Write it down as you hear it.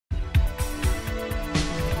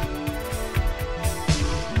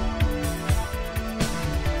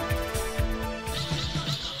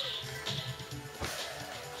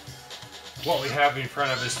What we have in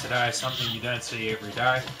front of us today is something you don't see every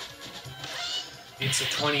day. It's a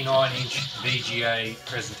 29-inch VGA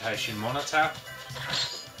presentation monitor.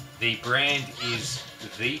 The brand is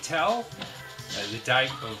Vtel. The date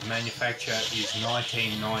of manufacture is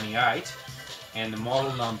 1998 and the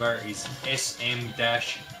model number is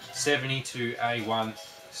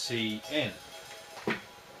SM-72A1CN.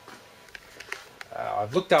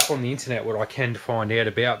 I've looked up on the internet what I can to find out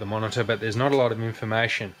about the monitor, but there's not a lot of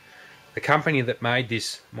information. The company that made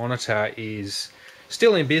this monitor is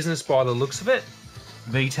still in business by the looks of it,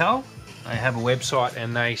 Vtel. They have a website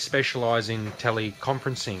and they specialise in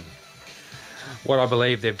teleconferencing. What I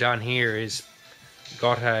believe they've done here is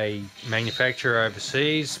got a manufacturer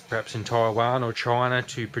overseas, perhaps in Taiwan or China,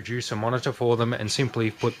 to produce a monitor for them and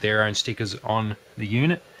simply put their own stickers on the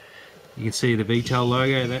unit. You can see the Vtel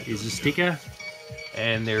logo, that is a sticker,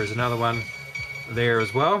 and there is another one there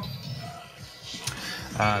as well.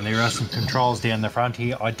 There are some controls down the front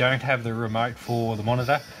here. I don't have the remote for the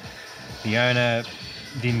monitor. The owner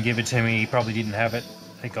didn't give it to me, he probably didn't have it.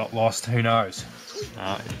 It got lost, who knows.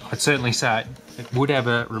 I'd certainly say it would have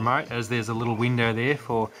a remote, as there's a little window there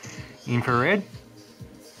for infrared.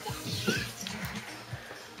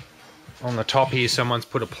 On the top here someone's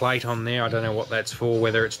put a plate on there. I don't know what that's for,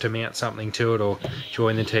 whether it's to mount something to it or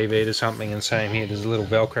join the TV to something, and same here, there's a little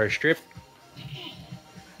Velcro strip.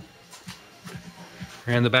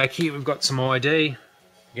 Around the back here we've got some ID.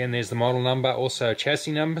 Again, there's the model number, also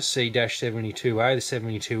chassis number C-72A. The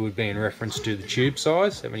 72 would be in reference to the tube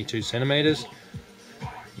size, 72 centimeters.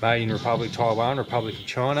 Made in Republic Taiwan, Republic of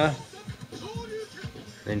China.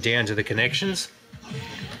 Then down to the connections.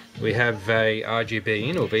 We have a RGB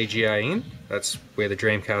in, or VGA in. That's where the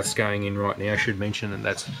Dreamcast is going in right now. I should mention that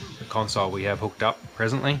that's the console we have hooked up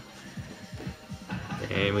presently.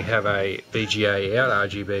 And we have a VGA out,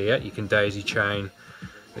 RGB out. You can daisy chain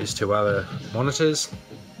these two other monitors.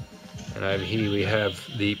 And over here we have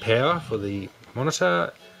the power for the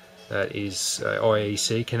monitor. That is a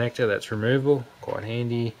IEC connector, that's removable, quite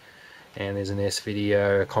handy. And there's an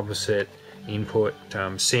svideo, a composite input,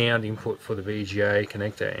 sound input for the VGA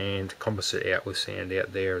connector, and composite out with sound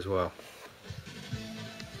out there as well.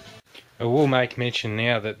 I will make mention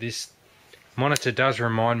now that this monitor does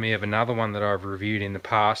remind me of another one that I've reviewed in the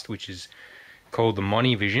past, which is called the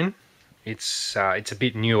Monivision. It's a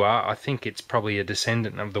bit newer. I think it's probably a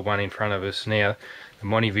descendant of the one in front of us now. The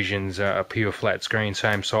Monivision's a pure flat screen,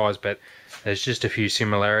 same size, but there's just a few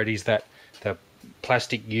similarities. That the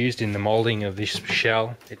plastic used in the moulding of this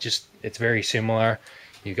shell, it's very similar.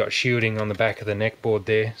 You've got shielding on the back of the neck board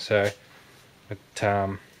there, so it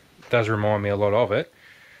does remind me a lot of it.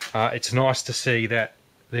 It's nice to see that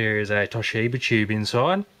there is a Toshiba tube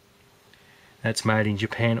inside. That's made in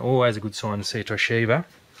Japan. Always a good sign to see Toshiba.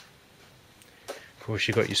 Of course,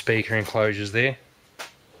 you've got your speaker enclosures there.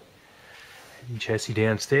 And chassis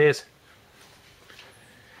downstairs.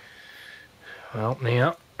 Well,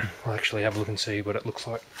 now we'll actually have a look and see what it looks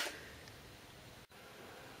like.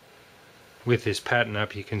 With this pattern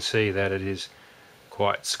up, you can see that it is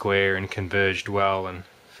quite square and converged well and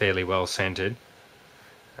fairly well centered.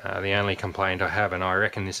 The only complaint I have, and I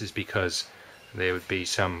reckon this is because there would be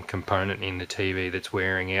some component in the TV that's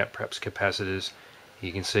wearing out, perhaps capacitors.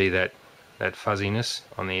 You can see that fuzziness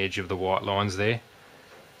on the edge of the white lines there.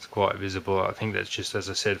 It's quite visible. I think that's just, as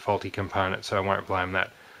I said, faulty component, so I won't blame that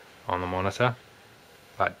on the monitor.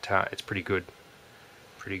 But it's pretty good.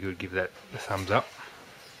 Pretty good, give that a thumbs up.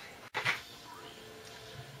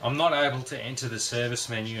 I'm not able to enter the service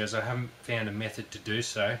menu as I haven't found a method to do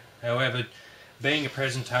so. However, being a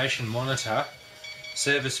presentation monitor,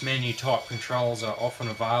 service menu type controls are often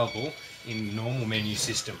available in the normal menu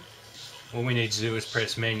system. All we need to do is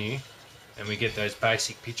press menu and we get those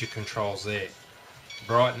basic picture controls there.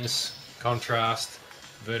 Brightness, contrast,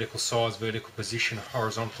 vertical size, vertical position,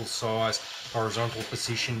 horizontal size, horizontal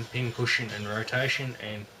position, pin cushion and rotation,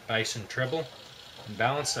 and bass and treble and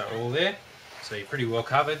balance are all there. So you're pretty well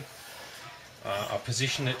covered. I've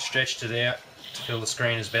positioned it, stretched it out to fill the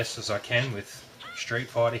screen as best as I can with Street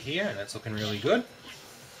Fighter here, and that's looking really good.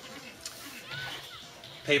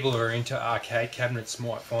 People who are into arcade cabinets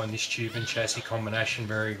might find this tube and chassis combination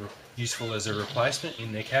very useful as a replacement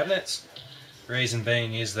in their cabinets. The reason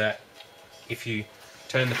being is that if you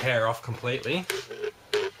turn the power off completely,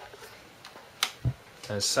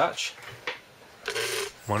 as such,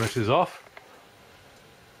 monitor's off.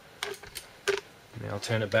 Now I'll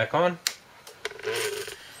turn it back on.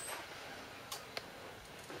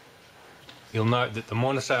 You'll note that the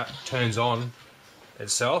monitor turns on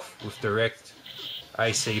itself with direct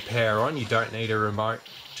AC power on. You don't need a remote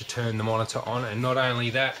to turn the monitor on, and not only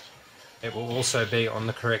that, it will also be on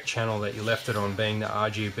the correct channel that you left it on, being the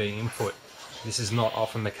RGB input. This is not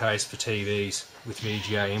often the case for TVs with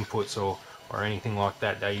VGA inputs or anything like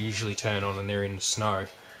that. They usually turn on and they're in the snow,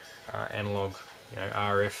 analog,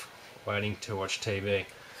 RF, waiting to watch TV.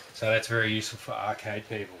 So that's very useful for arcade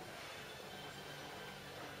people.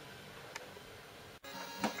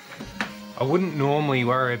 I wouldn't normally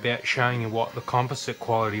worry about showing you what the composite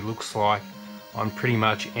quality looks like on pretty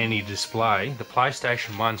much any display. The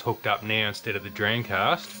PlayStation 1's hooked up now instead of the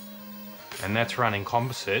Dreamcast, and that's running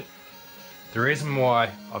composite. The reason why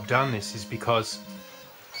I've done this is because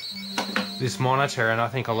this monitor, and I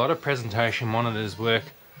think a lot of presentation monitors work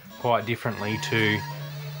quite differently to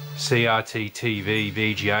CRT TV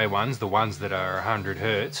VGA ones, the ones that are 100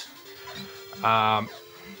 Hertz.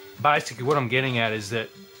 Basically what I'm getting at is that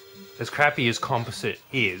as crappy as composite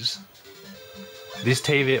is, this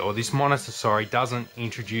TV, or this monitor, sorry, doesn't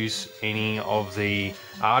introduce any of the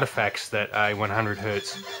artifacts that a 100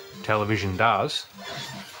 Hertz television does.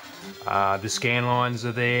 The scan lines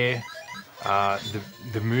are there,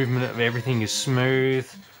 the movement of everything is smooth,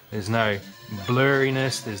 there's no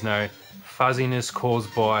blurriness, there's no fuzziness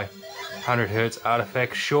caused by 100 Hertz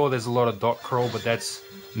artifacts. Sure, there's a lot of dot crawl, but that's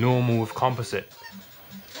normal with composite.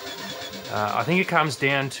 I think it comes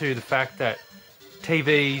down to the fact that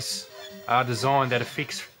TVs are designed at a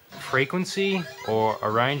fixed frequency, or a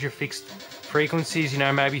range of fixed frequencies,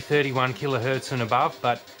 maybe 31 kilohertz and above,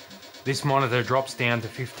 but this monitor drops down to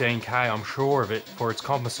 15K, I'm sure of it, for its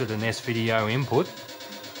composite and svideo input.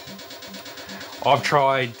 I've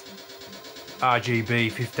tried RGB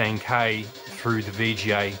 15K through the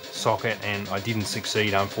VGA socket and I didn't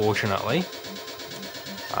succeed, unfortunately.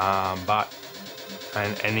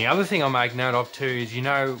 And the other thing I make note of too is,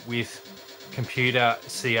 with computer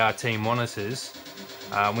CRT monitors,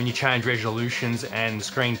 when you change resolutions and the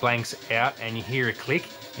screen blanks out and you hear a click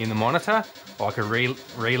in the monitor, like a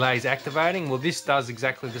relay's activating, well, this does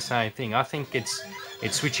exactly the same thing. I think it's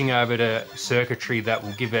switching over to circuitry that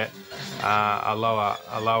will give it a lower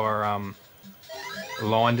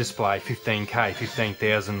line display, 15K,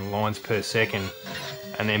 15,000 lines per second,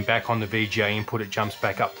 and then back on the VGA input it jumps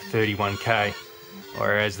back up to 31K.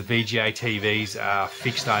 Whereas the VGA TVs are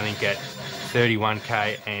fixed, I think, at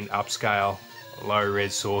 31K and upscale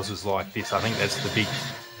low-res sources like this. I think that's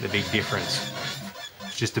the big difference.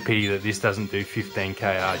 It's just a pity that this doesn't do 15K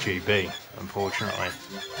RGB, unfortunately.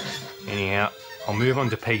 Anyhow, I'll move on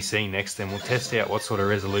to PC next, and we'll test out what sort of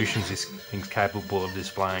resolutions this thing's capable of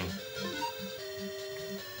displaying.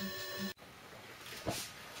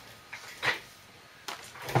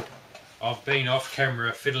 I've been off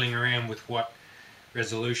camera fiddling around with what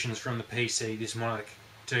resolutions from the PC this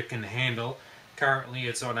monitor can handle. Currently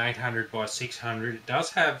it's on 800 by 600. It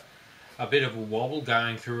does have a bit of a wobble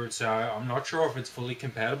going through it, so I'm not sure if it's fully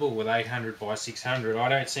compatible with 800 by 600. I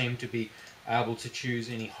don't seem to be able to choose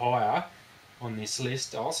any higher on this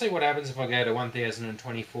list. I'll see what happens if I go to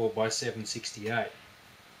 1024 by 768.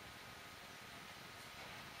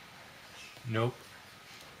 Nope.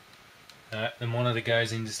 The monitor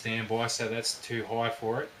goes into standby, so that's too high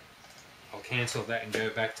for it. I'll cancel that and go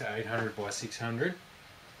back to 800 by 600. There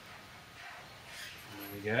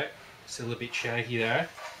we go. Still a bit shaky though.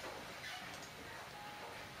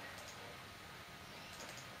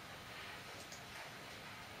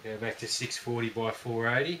 Go back to 640 by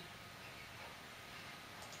 480.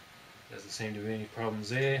 Doesn't seem to be any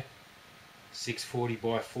problems there. 640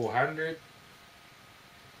 by 400.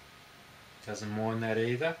 Doesn't mind that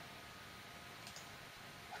either.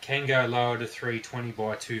 I can go lower to 320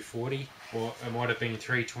 by 240, or it might have been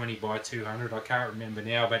 320 by 200, I can't remember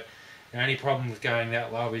now, but the only problem with going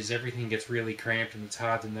that low is everything gets really cramped and it's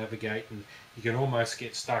hard to navigate and you can almost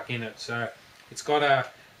get stuck in it. So it's got a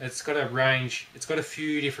range, it's got a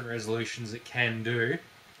few different resolutions it can do.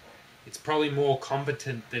 It's probably more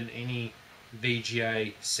competent than any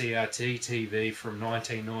VGA CRT TV from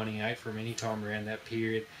 1998, from any time around that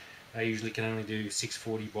period. They usually can only do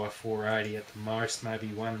 640 by 480 at the most, maybe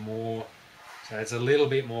one more. So it's a little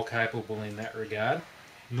bit more capable in that regard.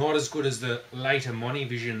 Not as good as the later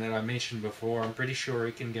Monovision that I mentioned before. I'm pretty sure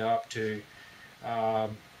it can go up to,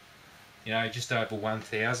 just over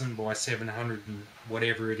 1000 by 700 and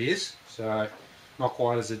whatever it is. So not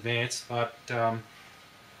quite as advanced, but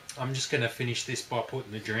I'm just going to finish this by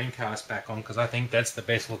putting the Dreamcast back on because I think that's the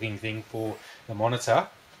best looking thing for the monitor.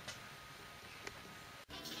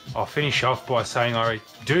 I'll finish off by saying I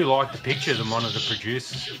do like the picture the monitor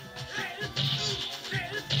produces.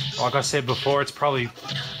 Like I said before, it's probably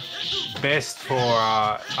best for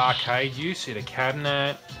arcade use in a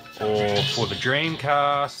cabinet or for the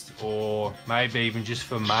Dreamcast, or maybe even just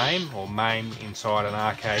for MAME, or MAME inside an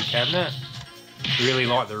arcade cabinet. Really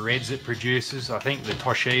like the reds it produces. I think the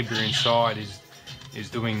Toshiba inside is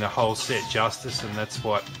doing the whole set justice, and that's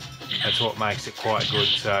what makes it quite good.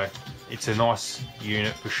 So it's a nice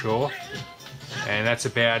unit for sure. And that's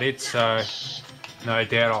about it. So no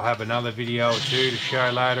doubt I'll have another video or two to show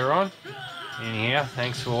later on. Anyhow,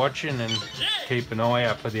 thanks for watching, and keep an eye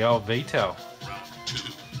out for the old Vtel.